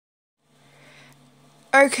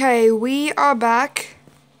Okay, we are back,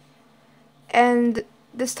 and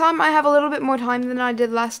this time I have a little bit more time than I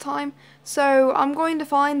did last time, so I'm going to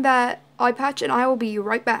find that eye patch and I will be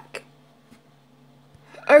right back.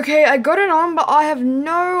 Okay, I got it on, but I have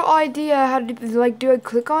no idea how to, do I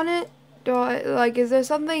click on it? Is there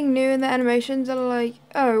something new in the animations that are like,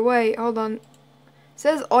 oh wait, hold on. It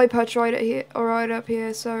says eye patch right up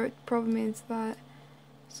here, so it probably means that.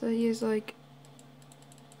 So here's like,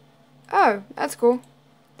 oh, that's cool.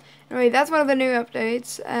 Anyway, that's one of the new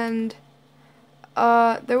updates, and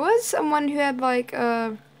there was someone who had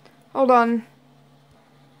hold on.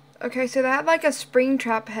 Okay, so they had like a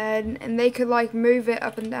Springtrap head, and they could like move it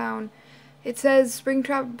up and down. It says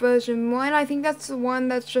Springtrap version 1. I think that's the one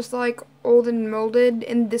that's just like old and molded,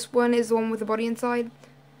 and this one is the one with the body inside.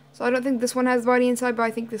 So I don't think this one has body inside, but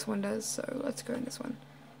I think this one does. So let's go in this one.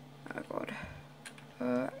 Oh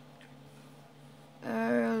god.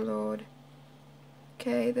 Oh lord.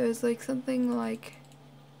 Okay, there's like something like,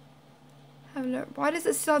 I have no, why does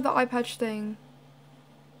it still have the eye patch thing?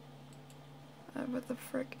 What the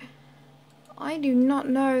frick? I do not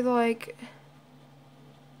know, like,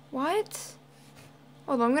 what?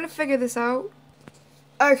 Hold on, I'm gonna figure this out.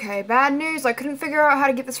 Okay, bad news, I couldn't figure out how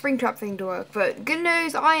to get the Springtrap thing to work, but good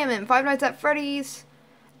news, I am in Five Nights at Freddy's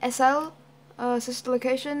SL, sister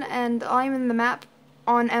location, and I'm in the map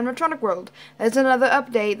on Animatronic World. There's another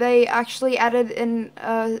update. They actually added in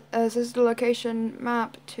a sister location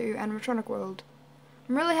map to Animatronic World.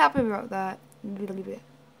 I'm really happy about that. By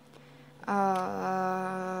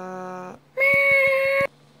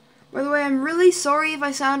the way, I'm really sorry if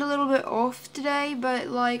I sound a little bit off today, but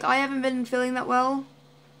like I haven't been feeling that well,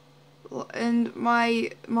 and my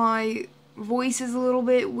voice is a little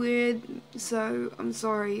bit weird, so I'm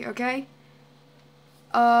sorry. Okay.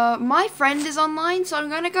 My friend is online, so I'm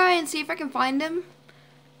gonna go and see if I can find him.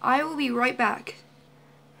 I will be right back.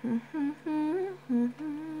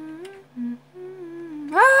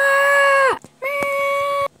 Ah!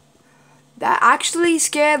 That actually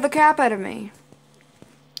scared the crap out of me.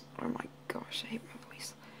 Oh my gosh, I hate my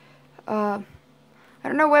voice. I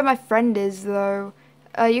don't know where my friend is though.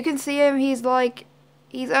 You can see him, he's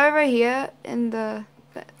over here in the,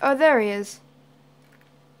 oh there he is.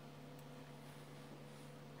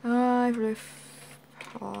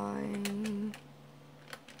 Fine.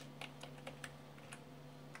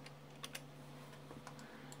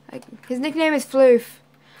 His nickname is Floof.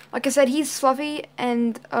 Like I said, he's fluffy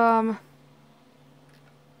and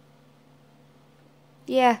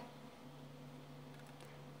yeah.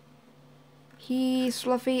 He's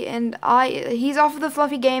fluffy and he's off of the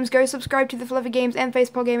Fluffy Games. Go subscribe to the Fluffy Games and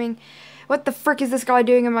Facepal Gaming. What the frick is this guy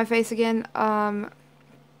doing in my face again?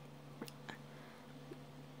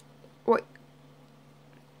 What?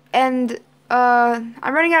 And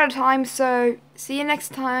I'm running out of time, so see you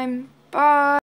next time. Bye.